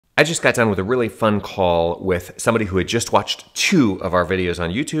I just got done with a really fun call with somebody who had just watched 2 of our videos on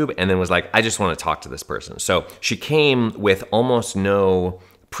YouTube and then was like, I just want to talk to this person. So she came with almost no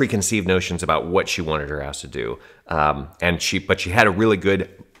preconceived notions about what she wanted her house to do. But she had a really good,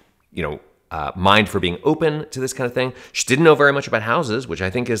 mind for being open to this kind of thing. She didn't know very much about houses, which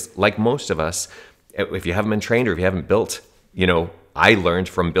I think is like most of us. If you haven't been trained or if you haven't built, I learned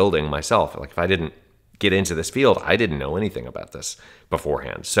from building myself. Like if I didn't get into this field, I didn't know anything about this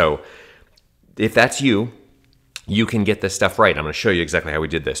beforehand. So if that's you, you can get this stuff right. I'm going to show you exactly how we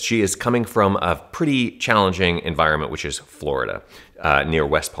did this. She is coming from a pretty challenging environment, which is Florida, near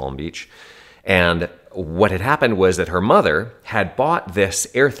West Palm Beach. And what had happened was that her mother had bought this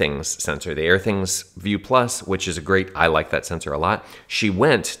AirThings sensor, the AirThings View Plus, which is I like that sensor a lot. She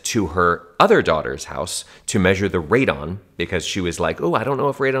went to her other daughter's house to measure the radon because she was like, oh, I don't know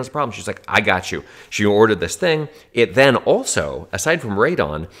if radon's a problem. She's like, I got you. She ordered this thing. It then also, aside from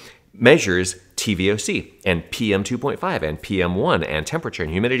radon, measures TVOC and PM 2.5 and PM 1 and temperature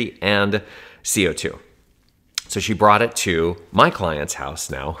and humidity and CO2. So she brought it to my client's house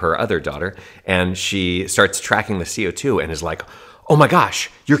now, her other daughter, and she starts tracking the CO2 and is like, oh my gosh,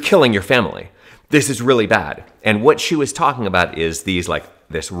 you're killing your family. This is really bad. And what she was talking about is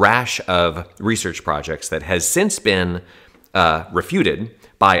this rash of research projects that has since been refuted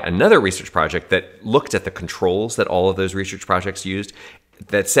by another research project that looked at the controls that all of those research projects used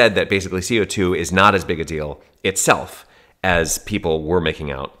that said that basically CO2 is not as big a deal itself as people were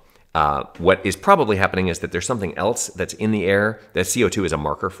making out. What is probably happening is that there's something else that's in the air that CO2 is a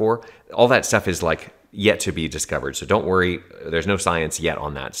marker for. All that stuff is yet to be discovered. So don't worry, there's no science yet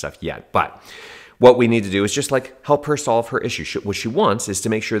on that stuff yet. But what we need to do is just help her solve her issue. What she wants is to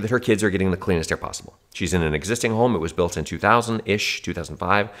make sure that her kids are getting the cleanest air possible. She's in an existing home. It was built in 2000-ish,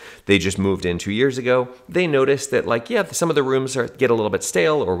 2005. They just moved in 2 years ago. They noticed that some of the rooms get a little bit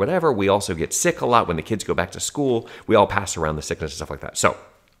stale or whatever. We also get sick a lot when the kids go back to school. We all pass around the sickness and stuff like that. So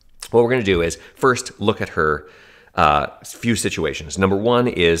what we're going to do is first look at her few situations. Number one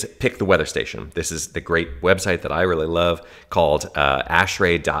is pick the weather station. This is the great website that I really love called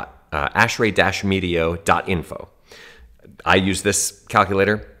ashray-medio.info. I use this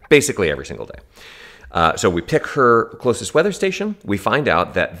calculator basically every single day. So we pick her closest weather station. We find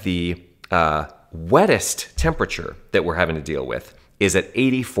out that the wettest temperature that we're having to deal with is at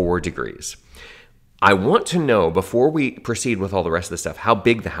 84 degrees. I want to know, before we proceed with all the rest of the stuff, how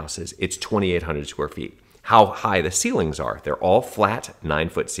big the house is. It's 2,800 square feet. How high the ceilings are. They're all flat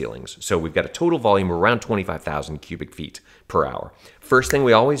 9-foot ceilings. So we've got a total volume of around 25,000 cubic feet per hour. First thing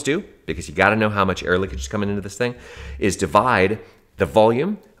we always do, because you got to know how much air leakage is coming into this thing, is divide the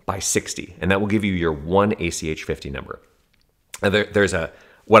volume by 60. And that will give you your 1 ACH 50 number.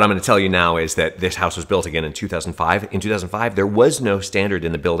 What I'm going to tell you now is that this house was built again in 2005. In 2005, there was no standard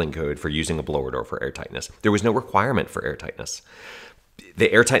in the building code for using a blower door for air tightness. There was no requirement for air tightness.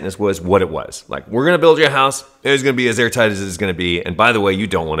 The air tightness was what it was. We're going to build your house. It's going to be as airtight as it's going to be. And by the way, you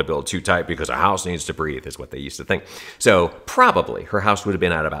don't want to build too tight because a house needs to breathe, is what they used to think. So probably her house would have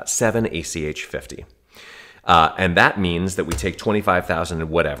been at about 7 ACH 50. And that means that we take 25,000 and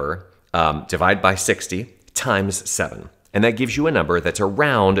whatever, divide by 60 times 7. And that gives you a number that's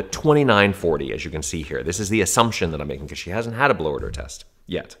around 2940, as you can see here. This is the assumption that I'm making because she hasn't had a blower door test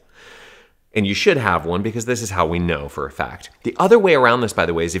yet. And you should have one because this is how we know for a fact. The other way around this, by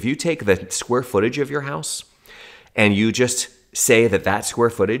the way, is if you take the square footage of your house and you just say that square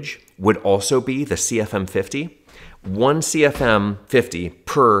footage would also be the CFM 50, 1 CFM 50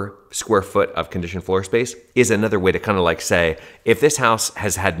 per square foot of conditioned floor space is another way to kind of say, if this house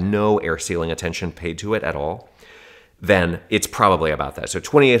has had no air sealing attention paid to it at all, then it's probably about that. So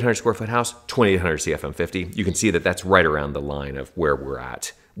 2,800 square foot house, 2,800 CFM 50. You can see that that's right around the line of where we're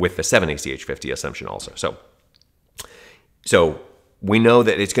at with the 7 ACH 50 assumption also. So we know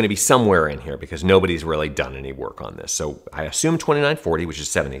that it's going to be somewhere in here because nobody's really done any work on this. So I assume 2940, which is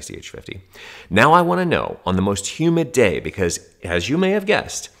 7 ACH 50. Now I want to know on the most humid day, because as you may have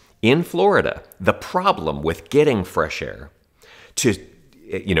guessed, in Florida, the problem with getting fresh air to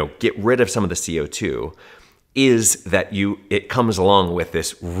get rid of some of the CO2 is that it comes along with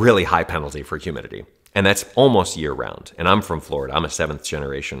this really high penalty for humidity. And that's almost year round. And I'm from Florida. I'm a 7th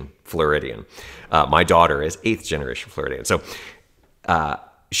generation Floridian. My daughter is 8th generation Floridian. So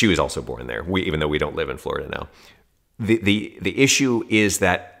she was also born there, even though we don't live in Florida now. The issue is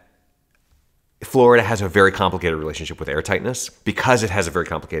that Florida has a very complicated relationship with air tightness because it has a very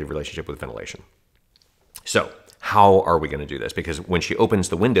complicated relationship with ventilation. So how are we going to do this? Because when she opens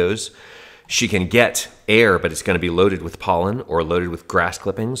the windows, she can get air, but it's going to be loaded with pollen or loaded with grass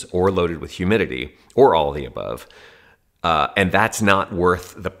clippings or loaded with humidity or all of the above. And that's not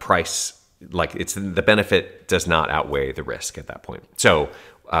worth the price. Like the benefit does not outweigh the risk at that point. So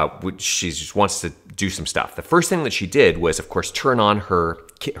she just wants to do some stuff. The first thing that she did was, of course, turn on her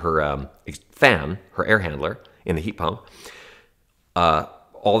fan, her air handler in the heat pump,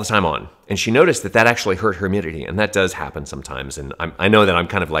 all the time on. And she noticed that actually hurt her humidity. And that does happen sometimes. And I know that I'm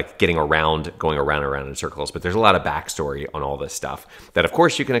kind of like going around and around in circles, but there's a lot of backstory on all this stuff that, of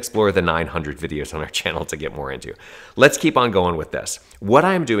course, you can explore the 900 videos on our channel to get more into. Let's keep on going with this. What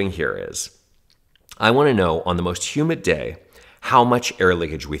I'm doing here is I want to know on the most humid day how much air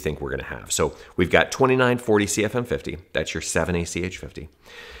leakage we think we're going to have. So we've got 2940 CFM50. That's your 7ACH50.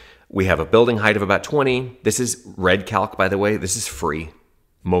 We have a building height of about 20. This is red calc, by the way. This is free.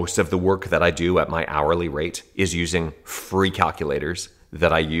 Most of the work that I do at my hourly rate is using free calculators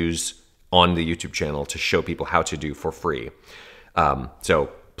that I use on the YouTube channel to show people how to do for free.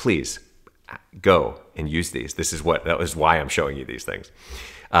 So please go and use these. That was why I'm showing you these things.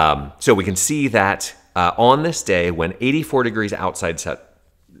 So we can see that on this day when 84 degrees outside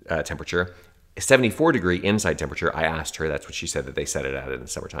temperature, 74 degree inside temperature, I asked her, that's what she said that they set it at in the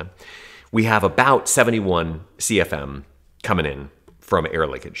summertime. We have about 71 CFM coming in from air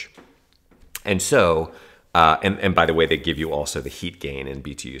leakage. And so, and by the way, they give you also the heat gain in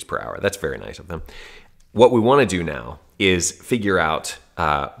BTUs per hour. That's very nice of them. What we want to do now is figure out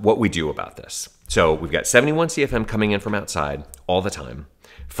what we do about this. So we've got 71 CFM coming in from outside all the time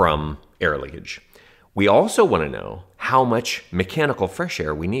from air leakage. We also want to know how much mechanical fresh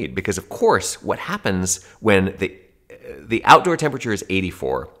air we need, because of course, what happens when the outdoor temperature is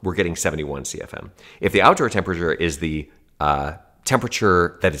 84, we're getting 71 CFM. If the outdoor temperature is the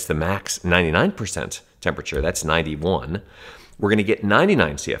temperature that is the max 99% temperature, that's 91, we're going to get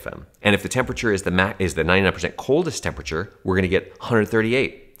 99 CFM. And if the temperature is the 99% coldest temperature, we're going to get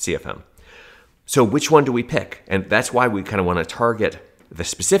 138 CFM. So which one do we pick? And that's why we kind of want to target the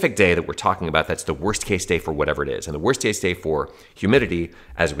specific day that we're talking about. That's the worst case day for whatever it is. And the worst case day for humidity,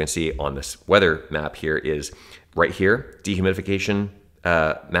 as we can see on this weather map here, is right here. Dehumidification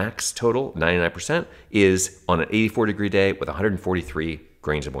max total, 99%, is on an 84 degree day with 143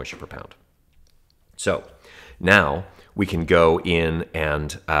 grains of moisture per pound. So now we can go in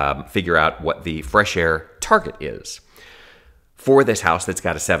and figure out what the fresh air target is. For this house that's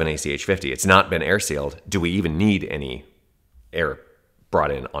got a 7ACH50, it's not been air sealed. Do we even need any air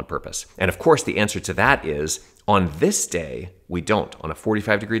brought in on purpose? And of course, the answer to that is on this day, we don't. On a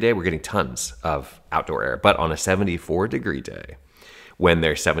 45 degree day, we're getting tons of outdoor air. But on a 74 degree day, when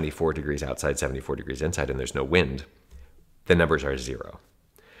there's 74 degrees outside, 74 degrees inside, and there's no wind, the numbers are 0.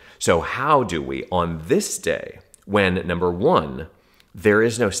 So how do we, on this day, when number one, there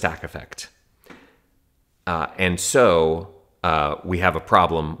is no stack effect, and so we have a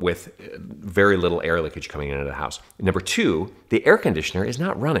problem with very little air leakage coming into the house. Number two, the air conditioner is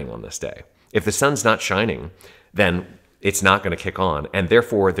not running on this day. If the sun's not shining, then it's not going to kick on, and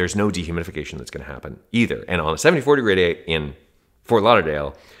therefore there's no dehumidification that's going to happen either. And on a 74 degree day in Fort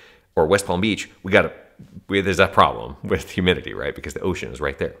Lauderdale or West Palm Beach, there's that problem with humidity, right? Because the ocean is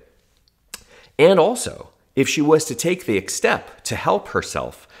right there. And also, if she was to take the step to help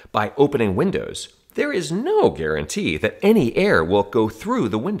herself by opening windows, there is no guarantee that any air will go through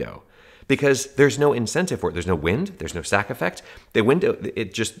the window because there's no incentive for it. There's no wind, there's no stack effect.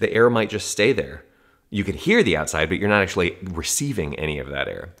 The air might just stay there. You can hear the outside, but you're not actually receiving any of that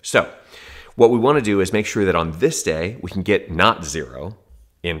air. So what we want to do is make sure that on this day, we can get not 0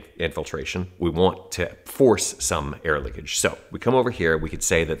 in infiltration. We want to force some air leakage. So we come over here, we could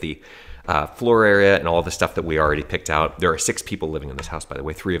say that the floor area and all the stuff that we already picked out, there are 6 people living in this house, by the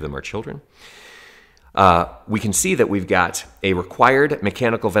way, 3 of them are children. We can see that we've got a required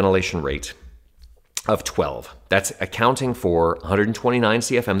mechanical ventilation rate of 12. That's accounting for 129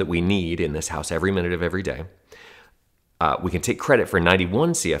 CFM that we need in this house every minute of every day. We can take credit for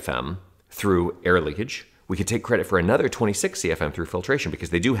 91 CFM through air leakage. We can take credit for another 26 CFM through filtration because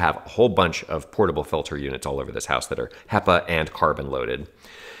they do have a whole bunch of portable filter units all over this house that are HEPA and carbon loaded.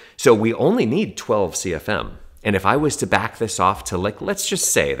 So we only need 12 CFM. And if I was to back this off to, like, let's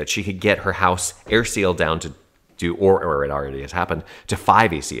just say that she could get her house air sealed down to or it already has happened, to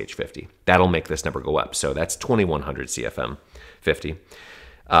 5 ACH50. That'll make this number go up. So that's 2100 CFM 50.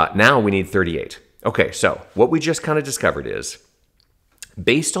 Now we need 38. Okay, so what we just kind of discovered is,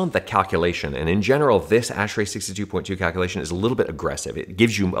 based on the calculation, and in general, this ASHRAE 62.2 calculation is a little bit aggressive. It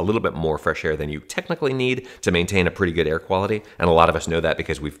gives you a little bit more fresh air than you technically need to maintain a pretty good air quality. And a lot of us know that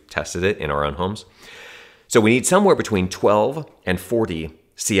because we've tested it in our own homes. So we need somewhere between 12 and 40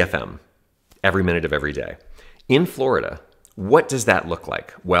 CFM every minute of every day. In Florida, what does that look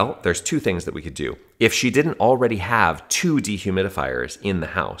like? Well, there's two things that we could do. If she didn't already have two dehumidifiers in the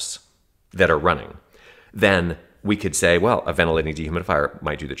house that are running, then we could say, well, a ventilating dehumidifier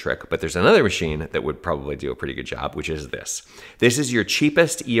might do the trick, but there's another machine that would probably do a pretty good job, which is this. This is your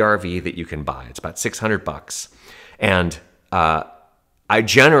cheapest ERV that you can buy. It's about $600. And I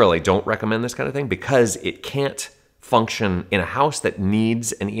generally don't recommend this kind of thing because it can't function in a house that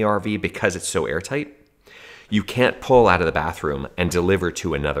needs an ERV because it's so airtight. You can't pull out of the bathroom and deliver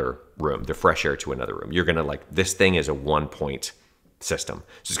to another room, the fresh air to another room. You're gonna this thing is a 1-point system.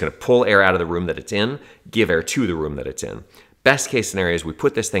 So it's gonna pull air out of the room that it's in, give air to the room that it's in. Best case scenario is we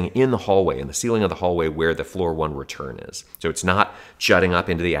put this thing in the hallway, in the ceiling of the hallway where the floor 1 return is. So it's not jutting up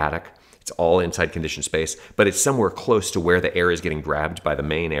into the attic. It's all inside conditioned space, but it's somewhere close to where the air is getting grabbed by the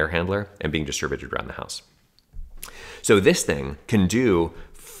main air handler and being distributed around the house. So this thing can do,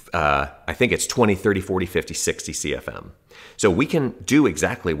 I think it's 20, 30, 40, 50, 60 CFM. So we can do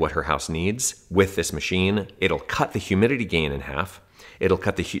exactly what her house needs with this machine. It'll cut the humidity gain in half. It'll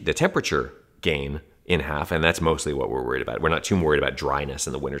cut the temperature gain in half, and that's mostly what we're worried about. We're not too worried about dryness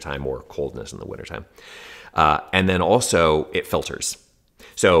in the wintertime or coldness in the wintertime. And then also it filters.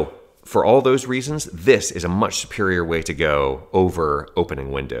 So for all those reasons, this is a much superior way to go over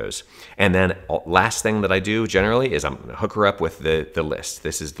opening windows. And then last thing that I do generally is I'm going to hook her up with the list.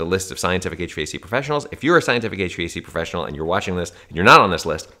 This is the list of scientific HVAC professionals. If you're a scientific HVAC professional and you're watching this and you're not on this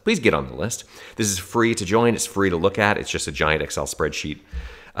list, please get on the list. This is free to join. It's free to look at. It's just a giant Excel spreadsheet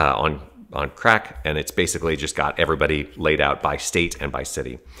on crack, and it's basically just got everybody laid out by state and by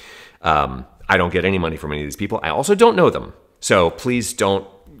city. I don't get any money from any of these people. I also don't know them. So please don't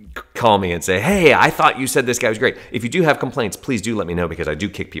call me and say, hey, I thought you said this guy was great. If you do have complaints, please do let me know because I do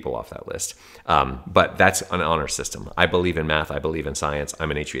kick people off that list. But that's an honor system. I believe in math. I believe in science.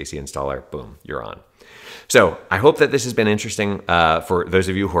 I'm an HVAC installer. Boom, you're on. So I hope that this has been interesting for those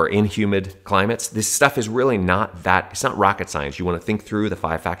of you who are in humid climates. This stuff is really not that, it's not rocket science. You want to think through the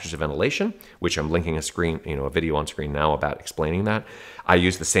 5 factors of ventilation, which I'm linking a video on screen now about explaining that. I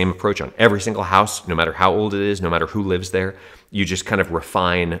use the same approach on every single house, no matter how old it is, no matter who lives there. You just kind of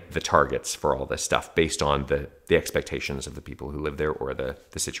refine the targets for all this stuff based on the expectations of the people who live there or the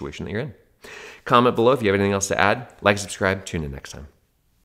situation that you're in. Comment below if you have anything else to add. Like, subscribe, tune in next time.